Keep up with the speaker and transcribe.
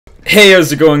Hey,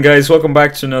 how's it going, guys? Welcome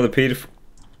back to another Peter.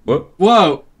 What?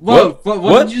 Whoa, whoa,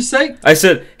 what did you say? I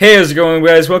said, hey, how's it going,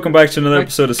 guys? Welcome back to another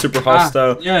episode of Super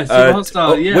Hostile. Yeah, Super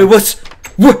Hostile, yeah. Wait, what's...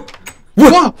 What?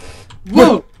 Whoa,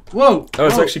 whoa, whoa. Oh,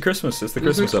 it's actually Christmas. It's the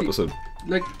Christmas episode.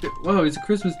 Like, whoa, it's a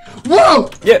Christmas.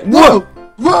 Whoa! Yeah, whoa!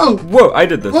 Whoa! Whoa, I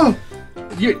did this. Whoa!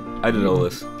 I did all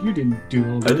this. You didn't do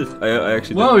all this. I did. I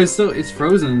actually did. Whoa, it's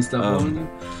frozen and stuff.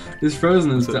 It's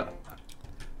frozen and stuff.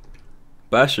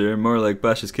 Basher, more like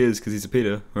Bash's kids because he's a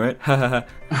pedo, right? Ha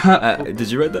ha.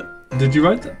 Did you write that? Did you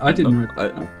write that? I didn't write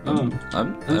that. I don't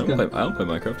play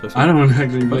Minecraft. That's I don't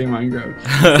actually play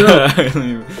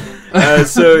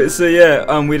Minecraft. So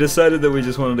yeah, we decided that we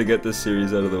just wanted to get this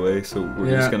series out of the way, so we're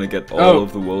just gonna get all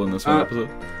of the wool in this one episode.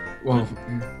 Well,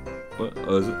 what?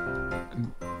 Oh, is it?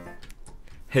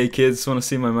 Hey kids, want to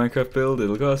see my Minecraft build?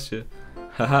 It'll cost you.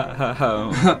 Ha ha ha ha.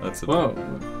 That's a whoa.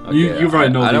 Okay, you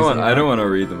writing all these? I don't want to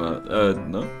read them out.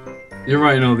 No. You're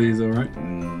writing all these, alright?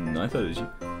 I thought it was you.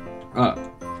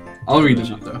 I'll read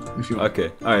them out though, if you want.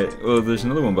 Okay, alright. Well, there's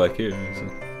another one back here. So.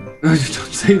 Don't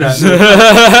say that.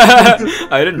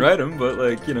 I didn't write them, but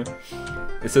like, you know.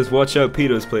 It says, watch out,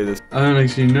 pedos play this. I don't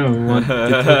actually know what.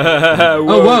 Oh,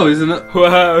 whoa, isn't it?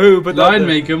 Wow, who put that Line there?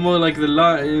 maker, more like the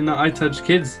line in I Touch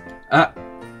Kids. Am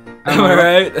I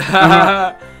right?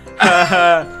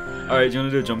 Alright, do you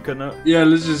want to do a jump cut now? Yeah,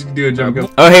 let's just do a jump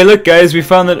cut. Oh, hey, look, guys, we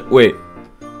found that. Wait.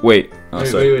 Oh,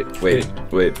 sorry. Wait.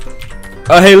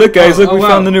 Oh, hey, look, guys, we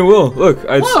found the new wool. Look.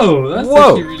 Whoa, that's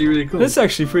actually really cool. That's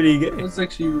actually pretty gay. That's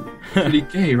actually pretty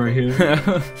gay right here.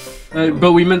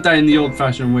 But we meant that in the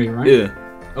old-fashioned way, right? Yeah.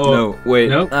 Oh, no, wait.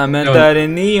 Nope. I meant that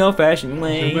in the old-fashioned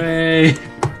way.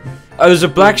 Oh, there's a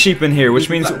black sheep in here, which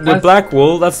means with black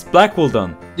wool, that's black wool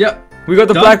done. Yep. We got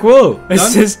the black wool.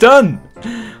 It's done.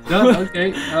 Done.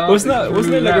 Okay.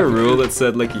 Wasn't there like a rule that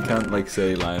said like you can't like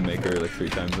say lion maker like 3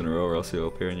 times in a row or else you'll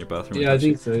appear in your bathroom? Yeah, I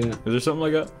think so. Yeah. Is there something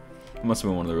like that? It must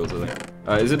have been one of the rules, I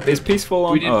think. Is peaceful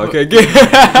on? Oh, okay.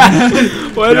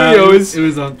 Why do we always? It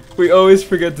was on. We always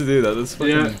forget to do that. That's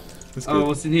fucking. Yeah. Oh,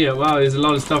 what's in here? Wow, there's a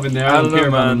lot of stuff in there. I don't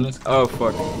know, man. Oh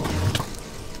fuck.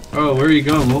 Oh, where are you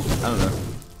going, Wolf? I don't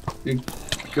know.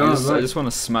 I just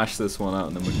want to smash this one out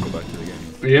and then we can go back to the game.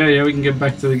 Yeah, we can get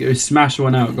back to the game. Smash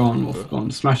one out, go on, Wolf. Go on,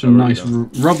 smash a nice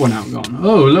rub one out, go on.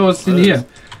 Oh, look what's in here.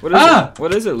 What is it?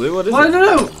 What is it, Lou? What is it? I don't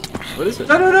know. What is it?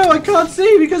 I don't know. I can't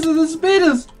see because of the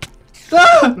spiders.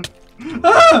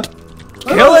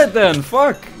 Kill it then.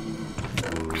 Fuck.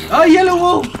 Oh, yellow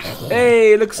wool.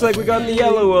 Hey, looks like we got the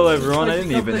yellow wool, everyone. I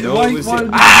didn't even know it was here.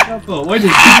 Why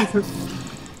did you?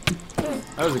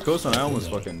 That was a close one. I almost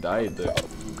fucking died there.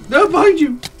 No, behind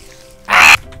you.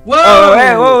 Whoa! Oh,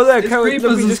 hey, whoa, look, it's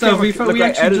creepers and stuff. We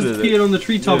actually just peered on the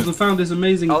treetops and found this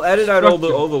amazing. I'll edit out all the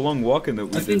long walking that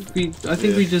we did. I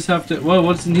think we just have to. Whoa,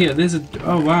 what's in here? There's a.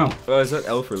 Oh wow. Oh, is that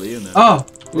Alpha Lee in there? Oh,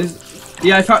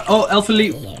 yeah, I found. Oh, Alpha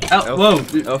Lee. Whoa.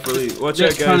 Alpha Lee. Watch out,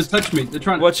 guys. They're trying to touch me. They're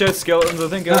trying. Watch out, skeletons. I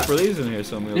think Alpha Lee's in here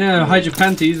somewhere. Yeah, hide your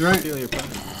panties, right? Steal your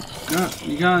panties. No,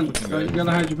 you can't. You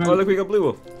gotta hide your panties. Oh, look, we got blue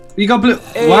wool. You got blue.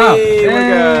 Hey, wow.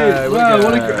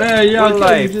 What a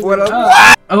life. What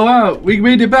a. Oh wow, we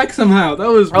made it back somehow. That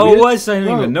was weird. Oh, what? I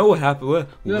don't even know what happened.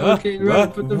 Okay,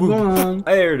 right, put the wool on.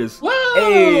 There it is. Whoa,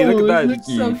 hey, look at that, looks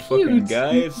you so fucking cute.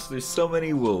 guys. There's so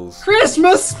many wools.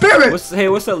 Christmas spirit! What's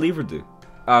that lever do?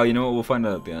 Oh, you know what? We'll find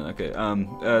out at the end. Okay,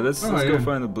 let's go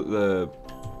find the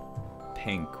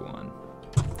pink one.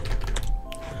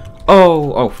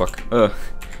 Oh, fuck.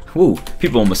 Woo,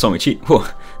 people almost saw me cheat. Whoa.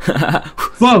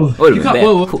 Whoa,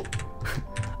 whoa.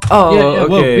 Oh, yeah,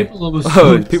 okay. People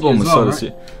almost saw this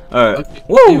shit. Alright.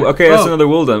 Whoa, okay, that's another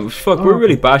wool done. Fuck, we're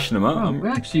really bashing them out. We're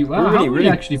actually, really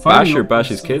actually bash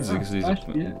his kids because he's.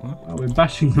 Wow, we're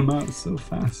bashing them out so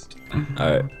fast.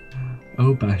 Alright.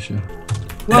 Oh, Basher.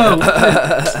 Whoa!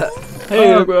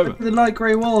 Hey, look what happened. The light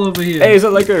grey wall over here. Hey, is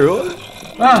that like a wool?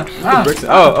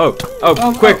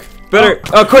 Quick, better.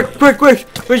 Quick!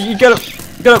 You get up.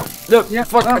 No,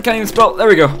 fuck, I can't even spell. There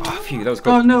we go. Oh, phew, that was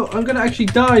quick. Oh no, I'm gonna actually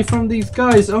die from these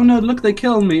guys. Oh no, look, they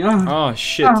killed me. Oh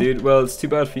shit, dude. Well, it's too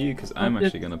bad for you because I'm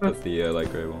actually gonna put the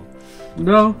light grey wool.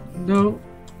 No.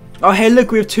 Oh, hey, look,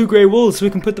 we have 2 grey wools, so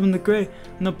we can put them in the grey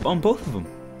on both of them.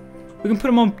 We can put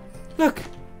them on. Look.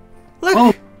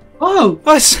 Oh.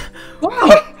 What?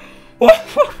 Wow. What?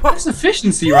 That's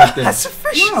efficiency right there. That's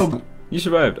efficient. Wow. You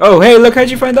survived. Oh, hey, look,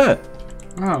 how'd you find that?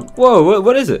 Wow. Whoa,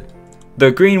 what is it? The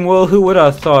green wool? Who would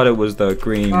have thought it was the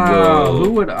green wool?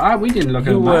 Who would? We didn't look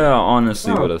at the map. map.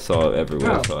 Honestly would have thought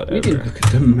everyone thought we didn't look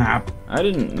at the map. I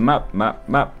didn't. Map. Put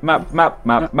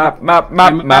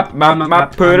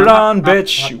it on,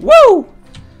 bitch. Woo!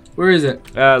 Where is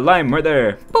it? Lime, right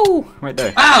there. Boo! Right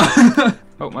there. Ow!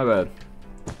 Oh, my bad.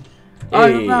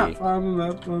 Hey. I'm a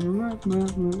map.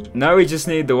 Now we just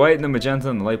need the white and the magenta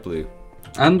and the light blue.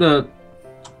 And the...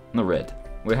 No, red.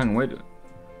 Wait, hang on, wait.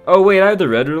 Oh, wait, I have the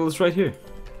red rules right here.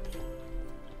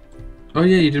 Oh,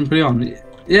 yeah, you didn't put it on.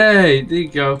 Yay, there you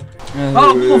go.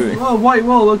 Oh, white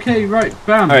wall, okay, right,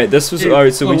 bam. Alright, this was...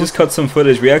 Alright, so we just cut some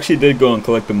footage. We actually did go and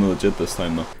collect them legit this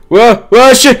time, though. Whoa!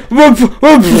 Whoa, shit! Whoa,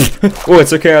 whoa. Oh,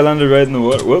 it's okay, I landed right in the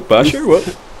water. What? Basher?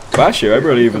 What? Basher? I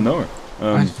barely even know her.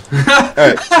 Alright.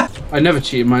 I never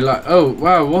cheated my life. Oh,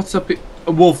 wow, what's up?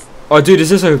 A wolf. Oh, dude, is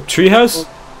this a treehouse?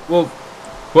 Wolf.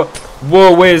 What?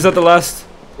 Whoa, wait, is that the last...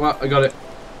 Well, I got it.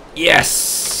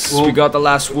 Yes! Wolf. We got the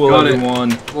last wool,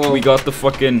 everyone. We got the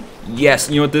fucking... Yes,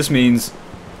 you know what this means?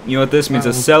 You know what this means? A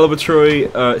celebratory...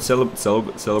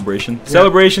 celebration? Yeah.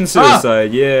 Celebration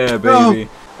suicide, yeah, baby.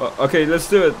 No. Okay, let's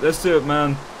do it. Let's do it,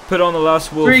 man. Put on the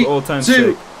last wool for old time's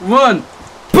sake. 3, 2, 1.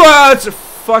 But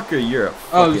fucker, you're a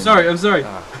fucking... Oh, sorry, I'm sorry.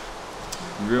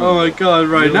 Oh my god,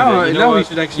 right. Now we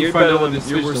should actually find out what the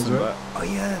switch does, right? Oh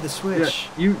yeah, the switch.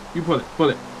 Yeah, you pull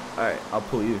it. Alright, I'll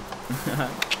pull you.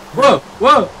 Whoa,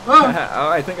 whoa, whoa! Oh,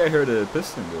 I think I heard a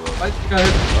piston go off. I think I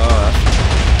heard...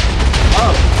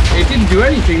 Oh, it didn't do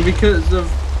anything because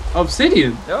of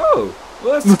obsidian. Oh,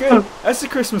 well that's good. That's a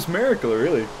Christmas miracle,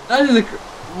 really. That is a...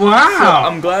 Wow! So,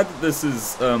 I'm glad that this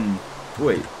is,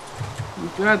 wait. I'm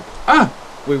glad... Ah!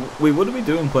 Wait, what are we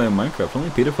doing playing Minecraft? Only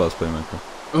pedophiles play Minecraft.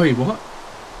 Oh, wait, what?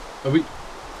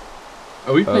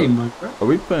 Are we playing Minecraft? Are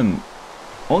we playing...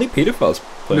 Only pedophiles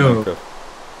play Minecraft.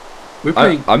 We're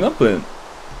playing... I'm not playing...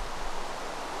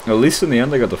 At least in the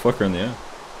end I got the fucker in the end.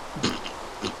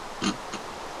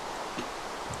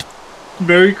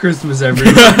 Merry Christmas,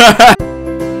 everyone.